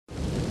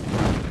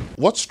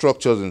What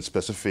structures in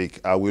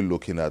specific are we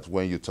looking at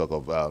when you talk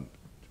of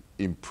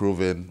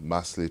improving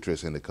mass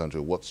literacy in the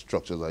country? What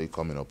structures are you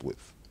coming up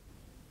with?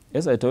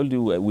 As I told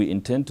you, we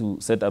intend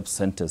to set up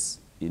centers,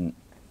 in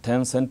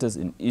 10 centers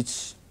in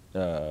each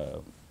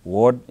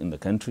ward in the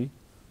country,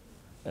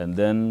 and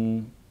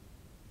then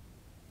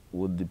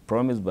with the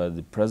promise by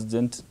the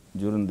president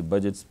during the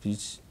budget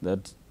speech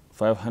that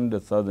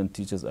 500,000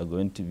 teachers are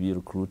going to be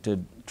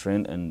recruited,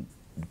 trained, and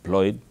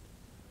deployed.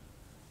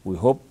 We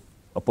hope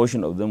a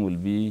portion of them will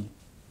be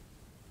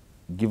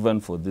given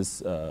for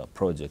this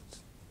project.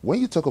 When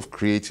you talk of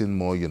creating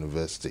more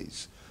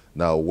universities,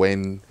 now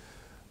when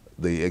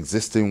the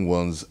existing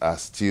ones are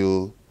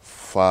still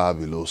far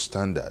below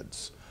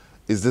standards,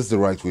 is this the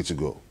right way to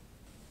go?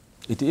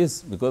 It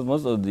is, because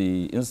most of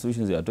the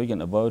institutions you are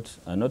talking about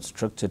are not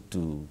structured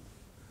to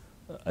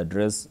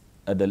address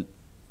adult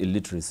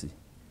illiteracy.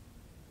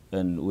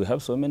 And we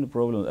have so many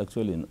problems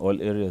actually in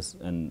all areas,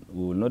 and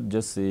we will not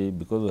just say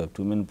because we have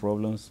too many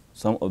problems,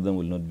 some of them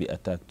will not be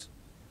attacked.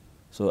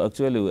 So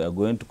actually we are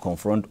going to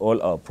confront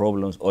all our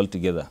problems all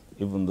together,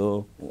 even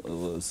though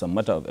some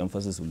matter of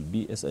emphasis will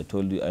be, as I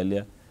told you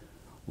earlier,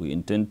 we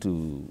intend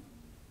to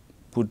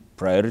put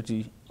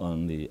priority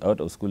on the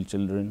out-of-school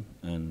children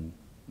and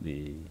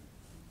the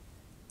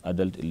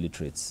adult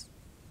illiterates.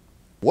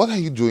 What are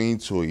you doing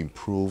to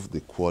improve the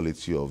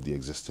quality of the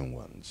existing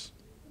ones,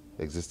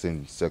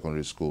 existing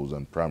secondary schools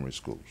and primary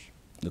schools?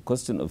 The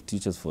question of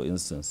teachers, for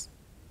instance,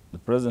 the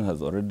president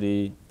has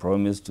already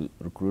promised to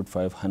recruit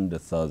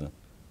 500,000,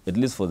 at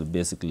least for the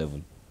basic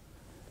level.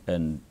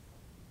 And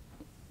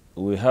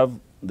we have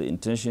the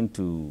intention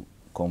to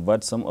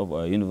convert some of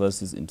our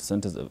universities into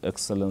centers of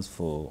excellence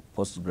for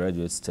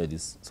postgraduate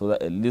studies, so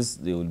that at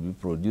least they will be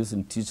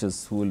producing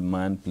teachers who will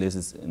man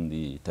places in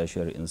the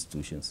tertiary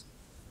institutions.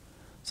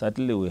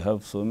 Certainly we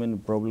have so many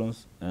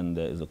problems, and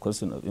there is a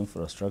question of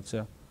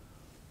infrastructure,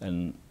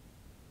 and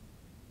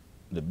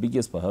the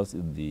biggest perhaps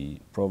is the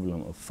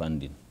problem of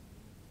funding,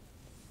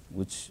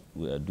 which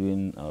we are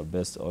doing our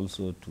best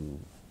also to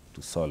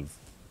solve,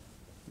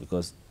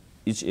 because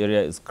each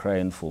area is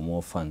crying for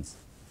more funds.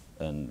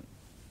 And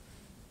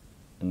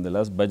in the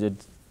last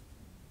budget,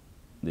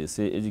 they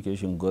say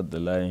education got the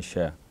lion's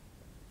share,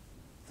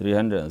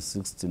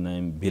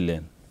 369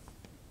 billion.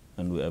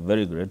 And we are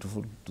very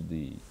grateful to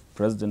the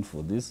president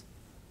for this,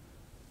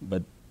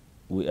 but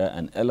we are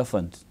an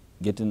elephant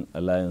getting a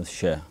lion's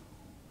share.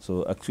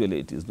 So actually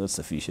it is not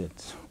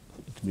sufficient.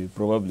 It may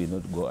probably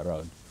not go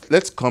around.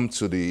 Let's come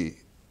to the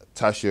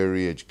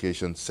tertiary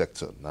education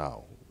sector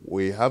now.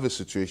 We have a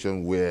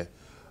situation where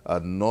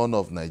none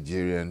of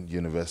Nigerian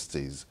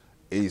universities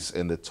is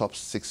in the top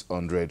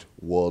 600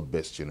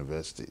 world-best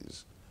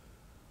universities.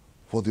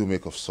 What do you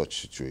make of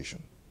such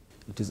situation?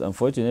 It is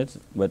unfortunate,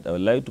 but I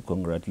would like to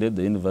congratulate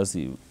the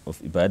University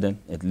of Ibadan.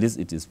 At least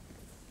it is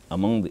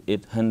among the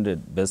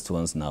 800 best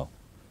ones now.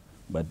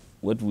 But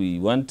what we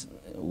want,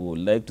 we would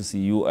like to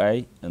see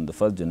UI and the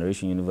first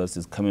generation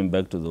universities coming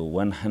back to the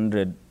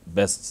 100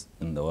 best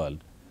in the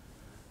world.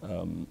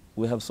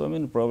 We have so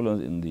many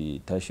problems in the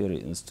tertiary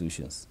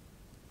institutions.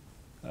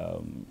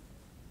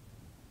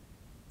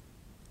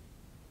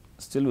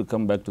 Still, we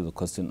come back to the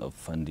question of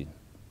funding.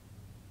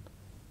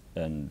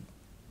 And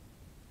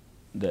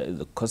there is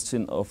a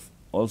question of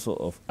also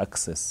of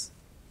access.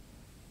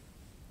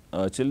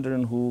 Our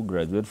children who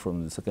graduate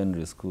from the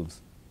secondary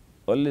schools,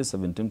 only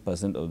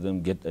 17% of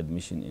them get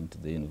admission into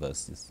the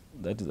universities.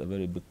 That is a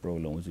very big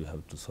problem which we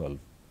have to solve.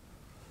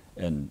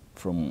 And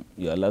from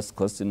your last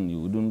question, you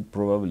wouldn't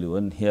probably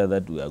want to hear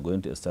that we are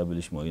going to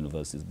establish more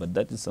universities, but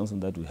that is something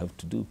that we have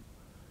to do.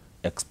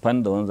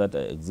 Expand the ones that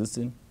are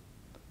existing,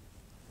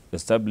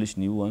 establish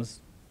new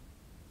ones,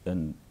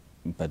 and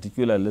in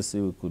particular, let's say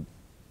we could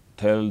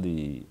tell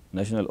the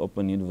National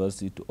Open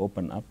University to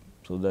open up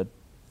so that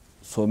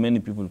so many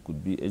people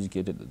could be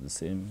educated at the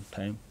same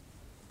time.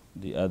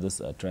 The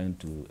others are trying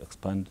to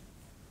expand.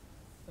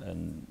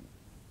 And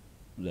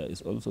there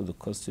is also the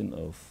question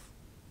of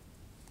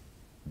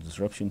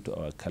disruption to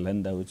our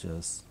calendar, which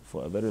has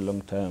for a very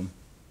long time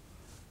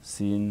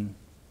seen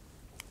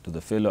to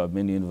the failure of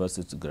many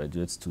universities to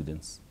graduate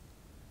students.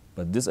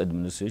 But this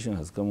administration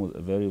has come with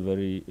a very,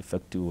 very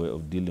effective way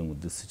of dealing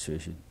with this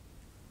situation.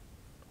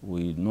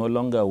 We no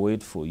longer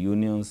wait for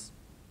unions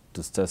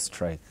to start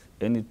strike.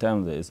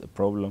 Anytime there is a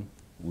problem,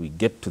 we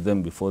get to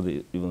them before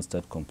they even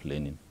start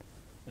complaining.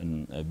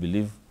 And I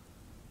believe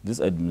this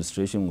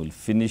administration will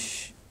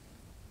finish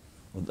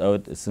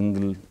without a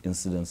single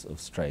incident of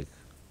strike,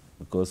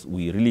 because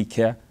we really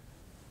care,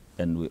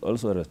 and we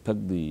also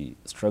respect the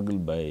struggle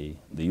by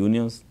the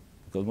unions,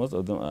 because most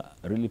of them are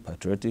really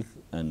patriotic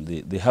and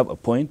they have a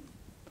point,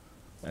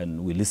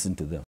 and we listen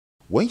to them.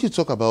 When you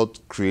talk about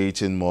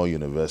creating more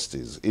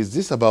universities, is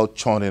this about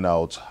churning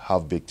out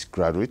half-baked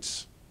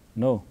graduates?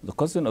 No, the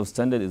question of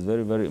standard is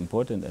very, very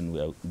important, and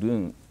we are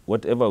doing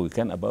whatever we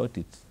can about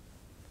it.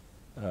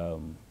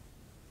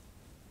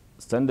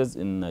 Standards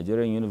in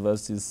Nigerian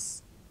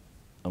universities,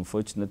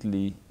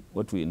 unfortunately,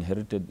 what we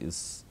inherited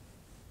is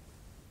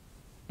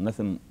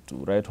nothing to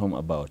write home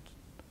about.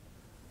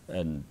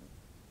 And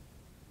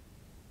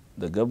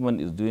the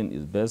government is doing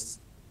its best,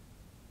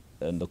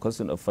 and the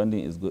question of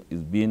funding is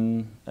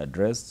being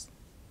addressed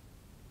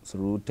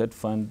through TED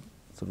fund,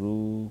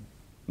 through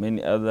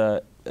many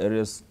other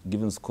areas,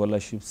 given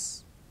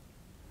scholarships,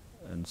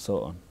 and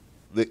so on.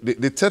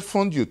 The TED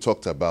fund you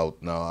talked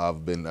about now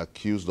have been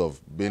accused of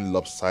being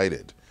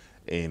lopsided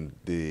in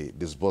the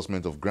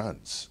disbursement of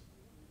grants.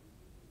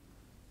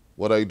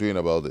 What are you doing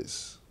about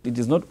this? It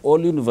is not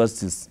all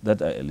universities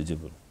that are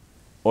eligible.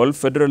 All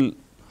federal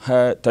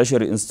higher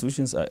tertiary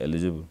institutions are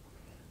eligible.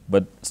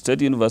 But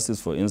state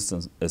universities, for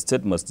instance, a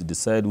state must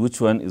decide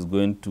which one is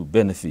going to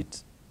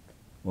benefit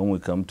when we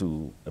come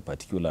to a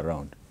particular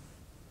round.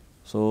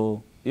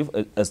 So if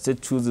a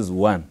state chooses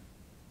one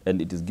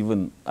and it is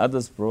given,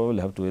 others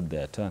probably have to wait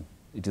their turn.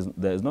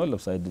 There is no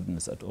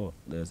lopsidedness at all.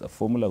 There is a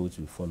formula which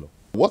we follow.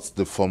 What's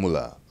the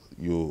formula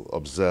you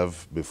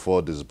observe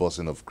before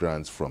disbursing of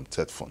grants from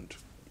TED fund?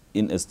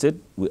 In a state,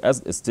 we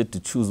ask a state to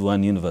choose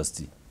one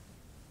university.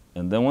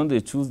 And then when they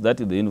choose, that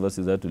is the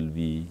university that will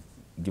be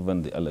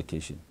given the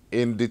allocation.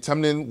 In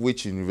determining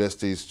which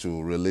universities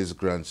to release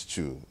grants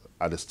to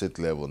at the state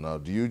level, now,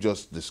 do you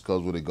just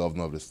discuss with the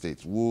governor of the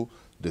state? Who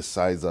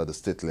decides at the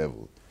state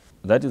level?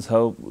 That is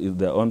how, it's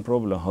their own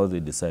problem, how they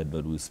decide.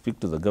 But we speak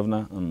to the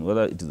governor, and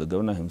whether it is the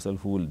governor himself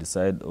who will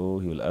decide,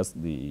 or he will ask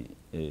the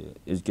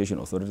education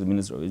authority, the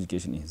Minister of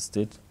Education in his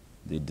state,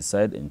 they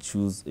decide and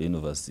choose a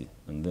university.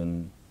 And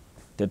then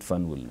TED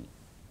fund will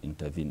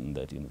intervene in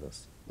that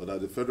university. But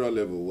at the federal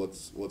level,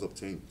 what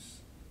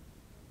obtains?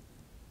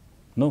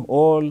 No,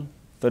 all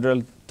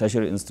federal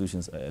tertiary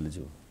institutions are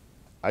eligible.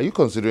 Are you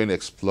considering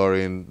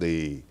exploring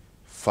the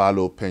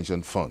fallow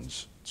pension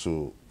funds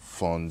to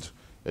fund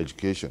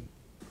education?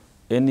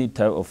 Any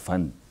type of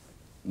fund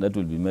that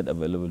will be made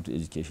available to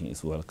education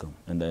is welcome.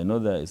 And I know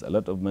there is a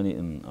lot of money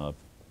in our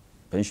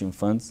pension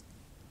funds.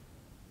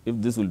 If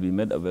this will be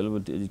made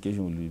available to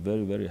education, we'll be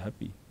very, very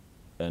happy.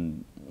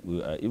 And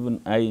we are even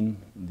eyeing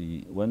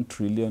the 1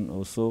 trillion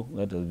or so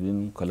that has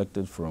been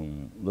collected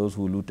from those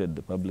who looted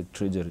the public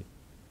treasury.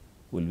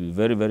 We'll be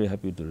very, very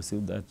happy to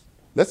receive that.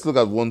 Let's look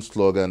at one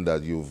slogan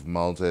that you've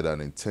mounted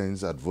an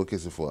intense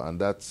advocacy for, and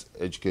that's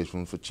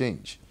education for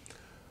change.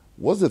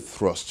 What's the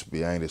thrust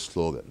behind the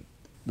slogan?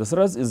 The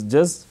thrust is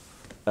just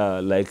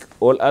like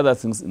all other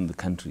things in the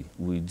country.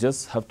 We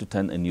just have to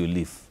turn a new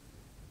leaf.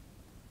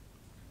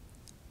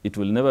 It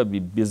will never be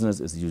business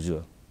as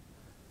usual.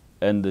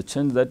 And the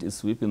change that is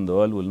sweeping the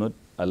world will not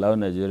allow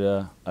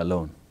Nigeria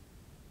alone.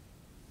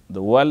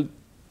 The world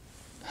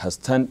has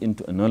turned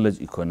into a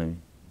knowledge economy.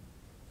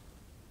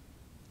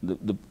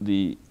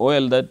 The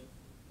oil that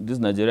this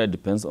Nigeria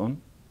depends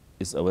on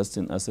is a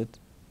Western asset.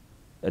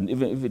 And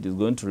even if it is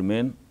going to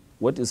remain,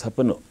 what is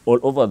happening all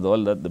over the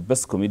world, that the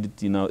best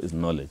commodity now is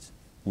knowledge.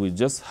 We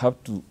just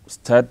have to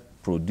start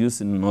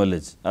producing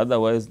knowledge.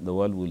 Otherwise, the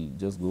world will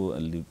just go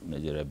and leave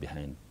Nigeria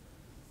behind.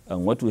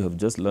 And what we have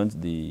just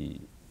launched, the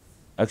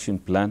action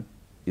plan,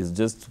 is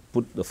just to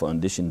put the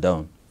foundation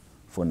down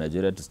for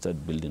Nigeria to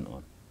start building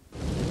on.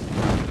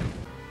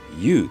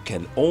 You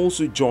can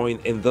also join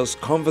in this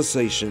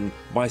conversation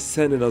by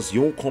sending us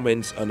your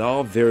comments on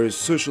our various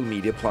social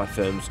media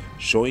platforms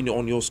showing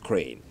on your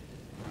screen.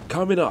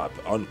 Coming up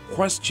on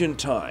Question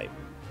Time,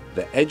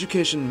 the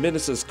Education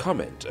Minister's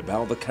comment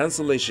about the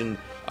cancellation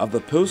of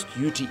the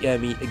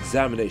post-UTME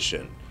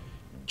examination.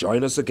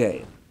 Join us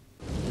again.